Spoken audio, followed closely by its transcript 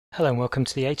Hello and welcome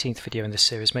to the 18th video in this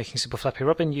series, making Simple Flappy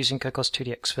Robin using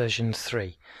Cocos2dx version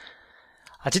 3.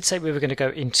 I did say we were going to go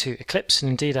into Eclipse, and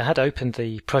indeed I had opened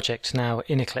the project now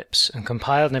in Eclipse and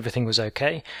compiled and everything was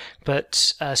okay,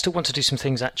 but I still want to do some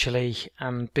things actually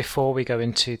before we go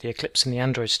into the Eclipse and the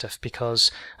Android stuff,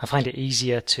 because I find it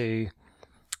easier to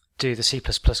do the C++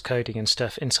 coding and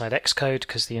stuff inside Xcode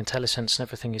because the IntelliSense and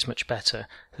everything is much better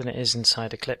than it is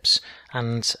inside Eclipse.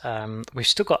 And we've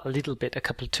still got a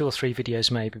couple, 2 or 3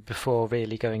 videos maybe before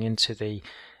really going into the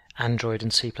Android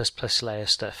and C++ layer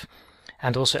stuff.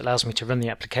 And also it allows me to run the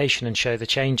application and show the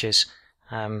changes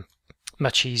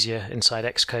much easier inside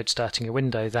Xcode starting a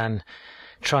window than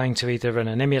trying to either run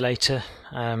an emulator,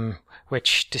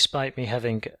 which despite me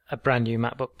having a brand new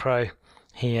MacBook Pro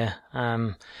here,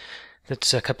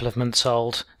 that's a couple of months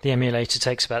old, the emulator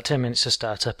takes about 10 minutes to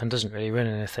start up and doesn't really run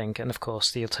anything. And of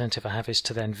course the alternative I have is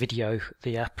to then video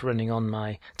the app running on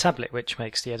my tablet, which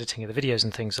makes the editing of the videos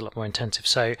and things a lot more intensive.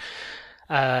 So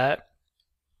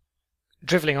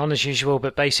driveling on as usual,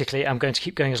 but basically I'm going to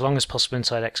keep going as long as possible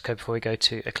inside Xcode before we go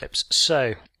to Eclipse.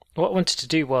 So what I wanted to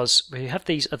do was, we have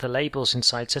these other labels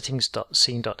inside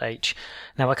settings.scene.h.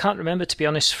 Now I can't remember, to be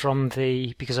honest,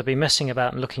 because I've been messing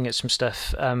about and looking at some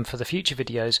stuff for the future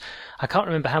videos, I can't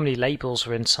remember how many labels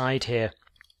were inside here.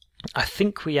 I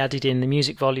think we added in the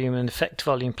music volume and effect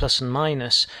volume plus and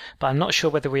minus, but I'm not sure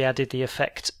whether we added the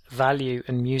effect value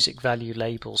and music value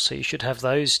labels, so you should have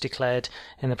those declared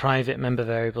in the private member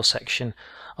variable section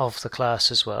of the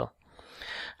class as well.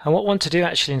 And what I want to do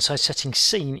actually inside settings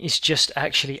scene is just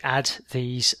actually add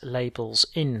these labels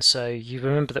in. So you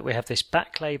remember that we have this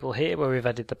back label here where we've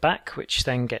added the back, which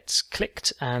then gets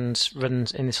clicked and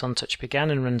runs in this onTouch began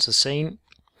and runs the scene.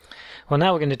 Well,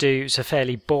 now we're going to do is a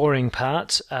fairly boring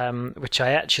part, which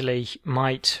I actually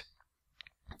might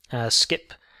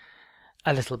skip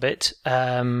a little bit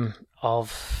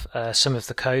of some of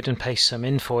the code and paste some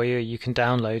in for you. You can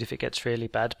download if it gets really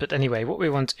bad. But anyway, what we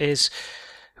want is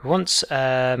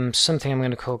something I'm going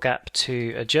to call gap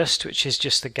to adjust, which is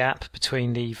just the gap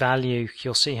between the value.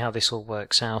 You'll see how this all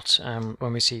works out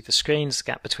when we see the screens, the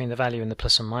gap between the value and the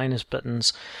plus and minus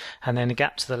buttons, and then a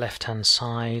gap to the left hand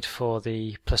side for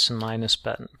the plus and minus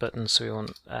button. So we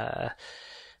want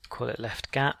call it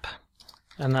left gap,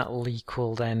 and that will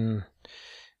equal then,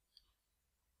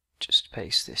 just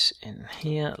paste this in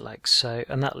here like so,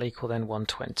 and that will equal then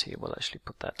 120. We'll actually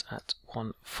put that at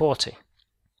 140.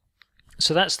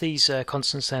 So that's these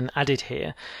constants then added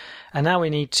here, and now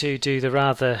we need to do the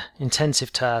rather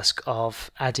intensive task of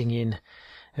adding in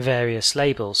various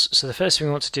labels. So the first thing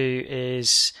we want to do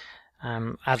is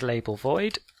add label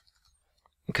void,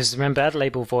 because remember, add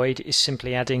label void is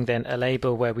simply adding then a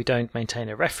label where we don't maintain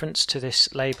a reference to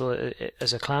this label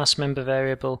as a class member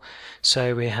variable.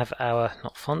 So we have our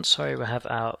we have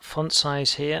our font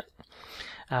size here.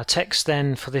 Our text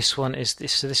then for this one is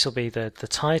this, so this will be the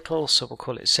title, so we'll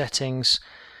call it settings.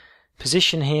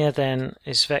 Position here then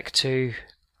is vec2,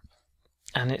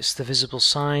 and it's the visible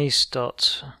size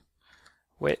dot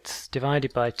width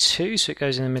divided by 2, so it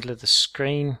goes in the middle of the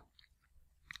screen.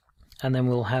 And then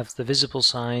we'll have the visible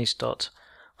size dot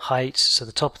height, so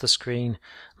the top of the screen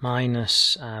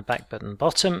minus back button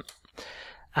bottom.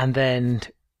 And then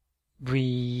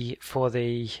for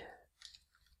the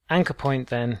anchor point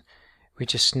then, we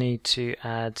just need to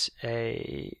add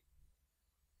a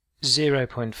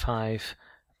 0.5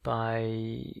 by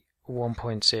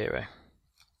 1.0.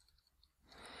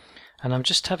 And I'm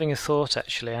just having a thought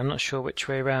actually, I'm not sure which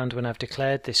way around when I've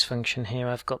declared this function here.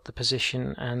 I've got the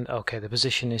position and, okay, the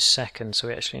position is second, so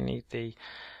we actually need the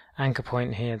anchor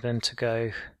point here then to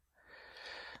go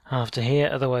after here,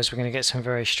 otherwise we're going to get some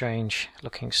very strange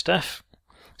looking stuff.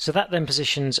 So that then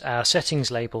positions our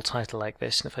settings label title like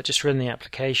this, and if I just run the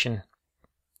application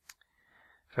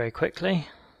very quickly,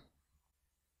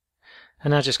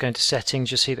 and now just going to settings,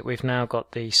 you'll see that we've now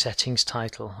got the settings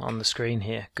title on the screen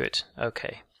here. Good,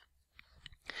 okay.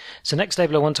 So next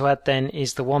label I want to add then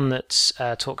is the one that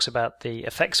talks about the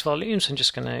effects volume, so I'm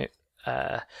just going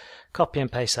to copy and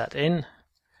paste that in.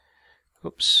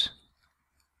 Oops.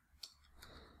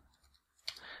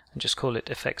 And just call it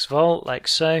effects vol, like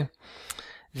so.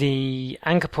 The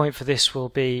anchor point for this will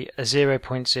be a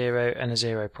 0.0 and a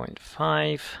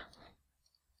 0.5.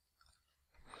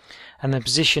 And the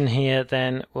position here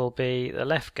then will be the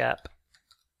left gap,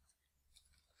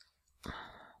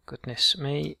 goodness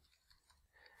me,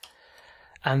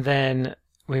 and then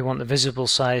we want the visible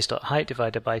size dot height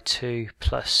divided by 2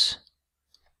 plus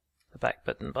the back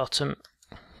button bottom.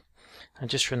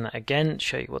 And just run that again,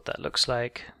 show you what that looks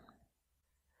like.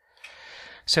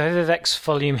 So I have the vex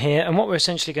volume here, and what we're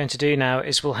essentially going to do now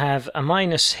is we'll have a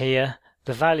minus here,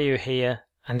 the value here,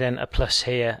 and then a plus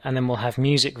here, and then we'll have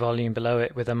music volume below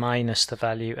it with a minus the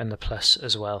value and the plus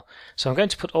as well. So I'm going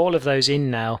to put all of those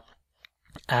in now,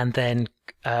 and then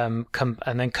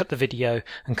cut the video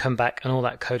and come back, and all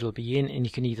that code will be in, and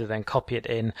you can either then copy it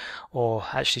in or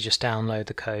actually just download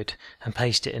the code and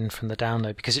paste it in from the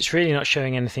download, because it's really not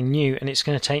showing anything new, and it's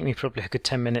going to take me probably a good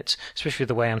 10 minutes, especially with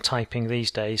the way I'm typing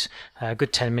these days, a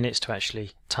good 10 minutes to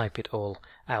actually type it all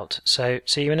out. So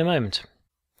see you in a moment.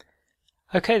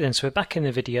 Okay then, so we're back in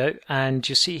the video, and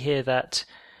you see here that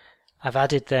I've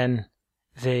added then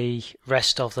the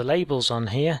rest of the labels on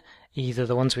here, either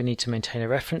the ones we need to maintain a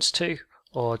reference to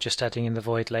or just adding in the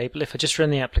void label. If I just run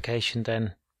the application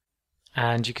then,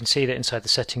 and you can see that inside the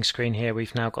settings screen here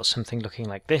we've now got something looking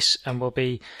like this, and we'll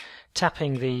be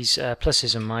tapping these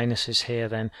pluses and minuses here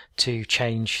then to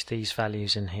change these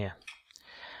values in here.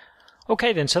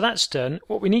 Okay then, so that's done.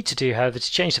 What we need to do, however,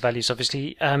 to change the values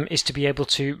obviously is to be able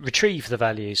to retrieve the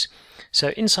values.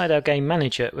 So inside our game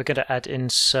manager we're going to add in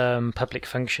some public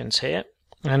functions here,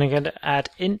 and I'm going to add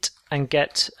int and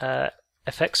get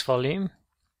effects volume.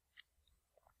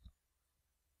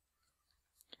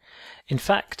 In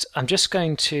fact, I'm just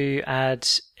going to add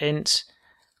int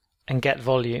and get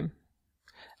volume,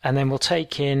 and then we'll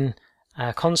take in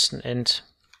constant int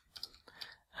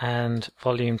and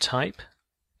volume type,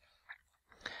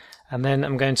 and then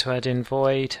I'm going to add in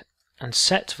void and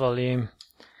set volume,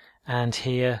 and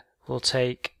here we'll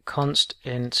take const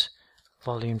int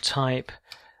volume type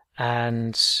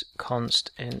and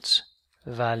const int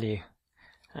value.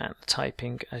 And the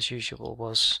typing, as usual,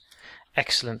 was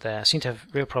excellent there. I seem to have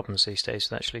real problems these days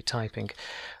with actually typing.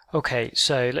 Okay,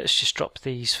 so let's just drop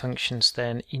these functions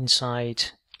then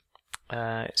inside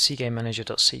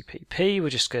cgamemanager.cpp. We'll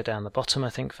just go down the bottom, I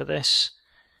think, for this.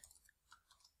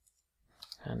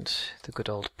 And the good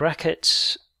old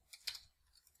brackets.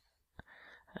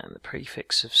 And the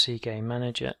prefix of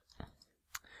cgamemanager.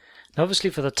 Now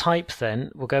obviously for the type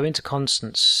then, we'll go into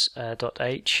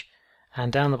constants.h,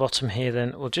 and down the bottom here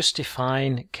then we'll just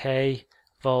define k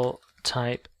vol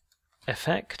type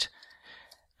effect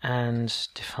and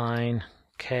define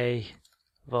k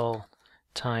vol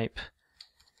type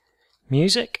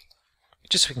music,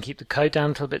 just so we can keep the code down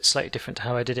a little bit, slightly different to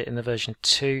how I did it in the version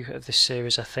 2 of this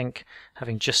series, I think,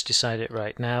 having just decided it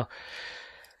right now.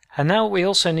 And now we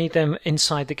also need them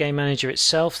inside the game manager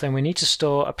itself. Then we need to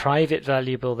store a private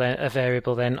variable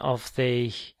then of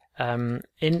the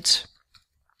int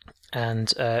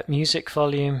and music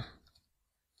volume,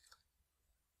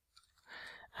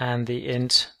 and the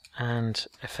int and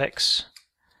effects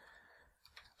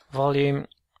volume.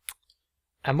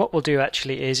 And what we'll do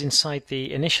actually is inside the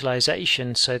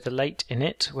initialization, so the late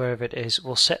init, wherever it is,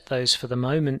 we'll set those for the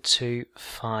moment to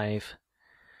 5,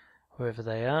 wherever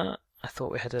they are. I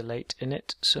thought we had a late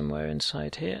init somewhere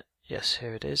inside here. Yes,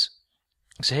 here it is.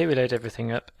 So here we load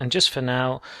everything up, and just for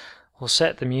now we'll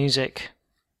set the music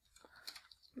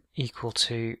equal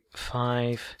to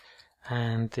 5,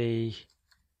 and the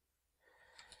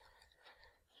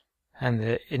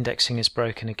indexing is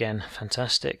broken again.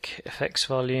 Fantastic. Effects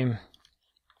volume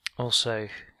also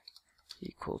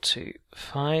equal to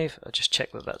 5. I'll just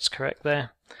check that that's correct there.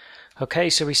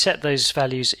 Okay, so we set those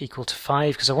values equal to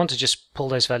 5 because I want to just pull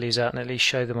those values out and at least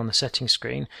show them on the settings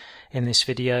screen in this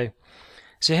video.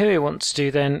 So here we want to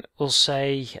do then, we'll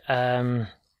say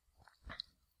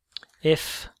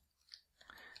if,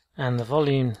 and the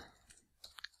volume.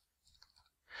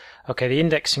 Okay, the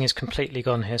indexing is completely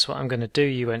gone here, so what I'm going to do,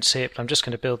 you won't see it, but I'm just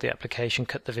going to build the application,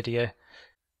 cut the video.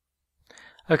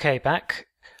 Okay, back.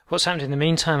 What's happened in the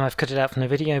meantime, I've cut it out from the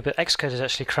video, but Xcode has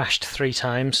actually crashed 3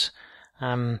 times.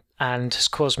 And has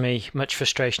caused me much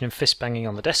frustration and fist banging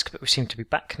on the desk, but we seem to be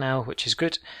back now, which is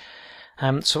good.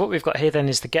 So what we've got here then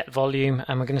is the get volume,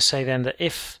 and we're going to say then that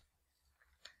if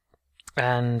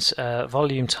and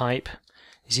volume type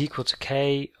is equal to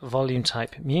k volume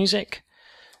type music,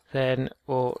 then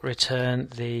we'll return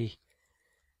the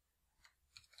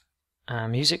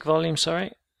music volume,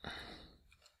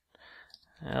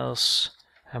 else,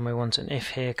 and we want an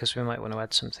if here because we might want to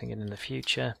add something in the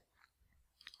future.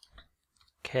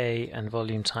 K and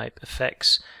volume type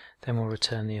effects, then we'll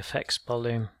return the effects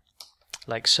volume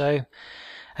like so.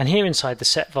 And here inside the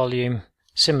set volume,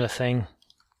 similar thing.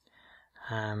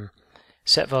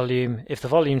 Set volume, if the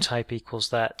volume type equals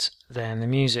that, then the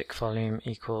music volume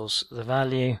equals the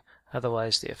value,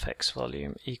 otherwise the effects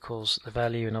volume equals the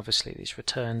value, and obviously these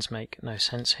returns make no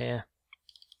sense here.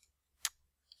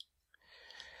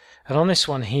 And on this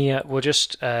one here we'll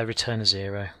just return a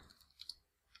 0.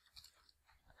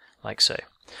 Like so.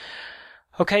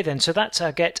 Okay then, so that's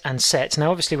our get and set.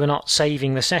 Now obviously we're not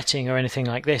saving the setting or anything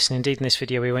like this, and indeed in this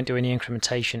video we won't do any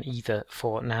incrementation either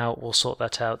for now. We'll sort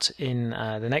that out in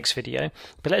the next video.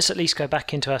 But let's at least go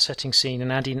back into our settings scene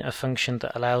and add in a function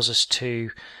that allows us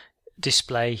to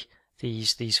display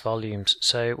these volumes.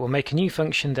 So we'll make a new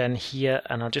function then here,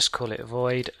 and I'll just call it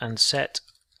void and set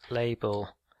label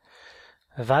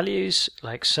values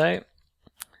like so.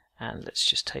 And let's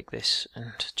just take this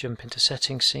and jump into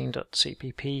settings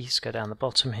scene.cpp. Let's go down the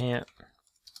bottom here.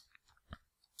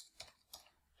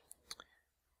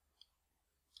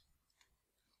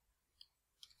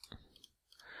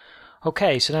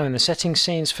 Okay, so now in the settings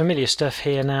scenes, familiar stuff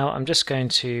here now. I'm just going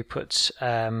to put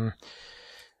car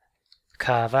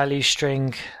value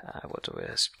string.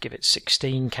 Let's give it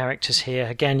 16 characters here.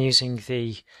 Again, using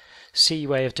the C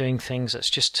way of doing things. That's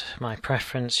just my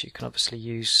preference. You can obviously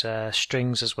use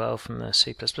strings as well from the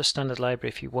C++ standard library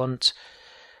if you want.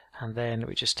 And then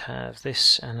we just have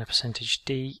this and a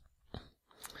 %d.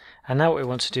 And now what we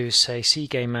want to do is say C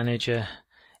game manager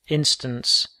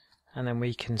instance, and then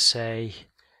we can say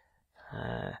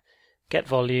get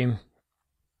volume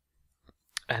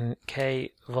and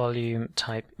k volume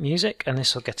type music, and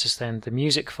this will get us then the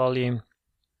music volume.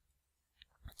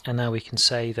 And now we can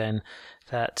say then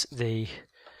that the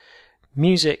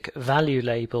music value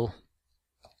label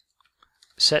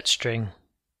set string,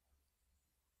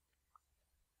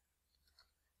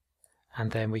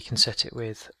 and then we can set it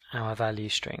with our value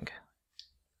string.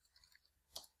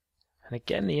 And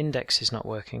again the index is not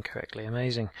working correctly.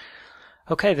 Amazing.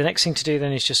 Okay, the next thing to do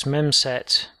then is just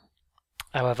memset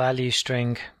our value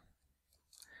string,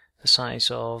 the size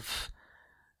of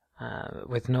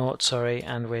with naught, sorry,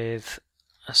 and with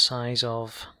a size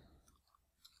of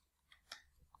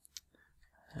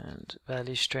and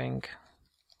value string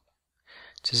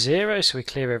to 0, so we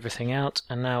clear everything out.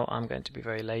 And now I'm going to be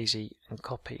very lazy and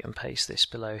copy and paste this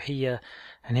below here,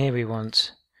 and here we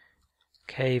want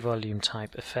k volume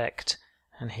type effect,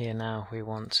 and here now we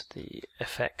want the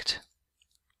effect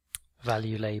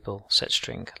value label set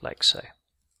string like so.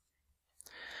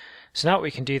 So now what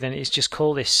we can do then is just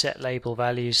call this set label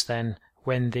values then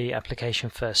when the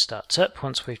application first starts up,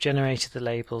 once we've generated the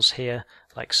labels here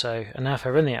like so. And now if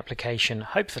I run the application,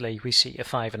 hopefully we see a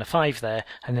 5 and a 5 there,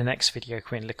 and the next video we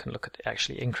can look at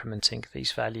actually incrementing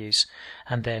these values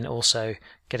and then also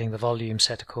getting the volume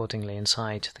set accordingly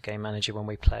inside the game manager when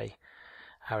we play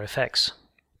our effects.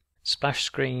 Splash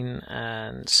screen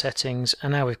and settings,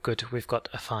 and now we've got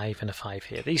a 5 and a 5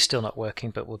 here. These still not working,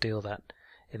 but we'll deal that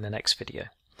in the next video.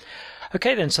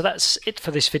 Okay then, so that's it for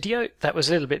this video. That was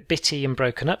a little bit bitty and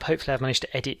broken up. Hopefully I've managed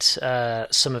to edit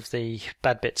some of the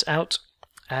bad bits out,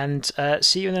 and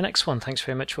see you in the next one. Thanks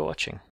very much for watching.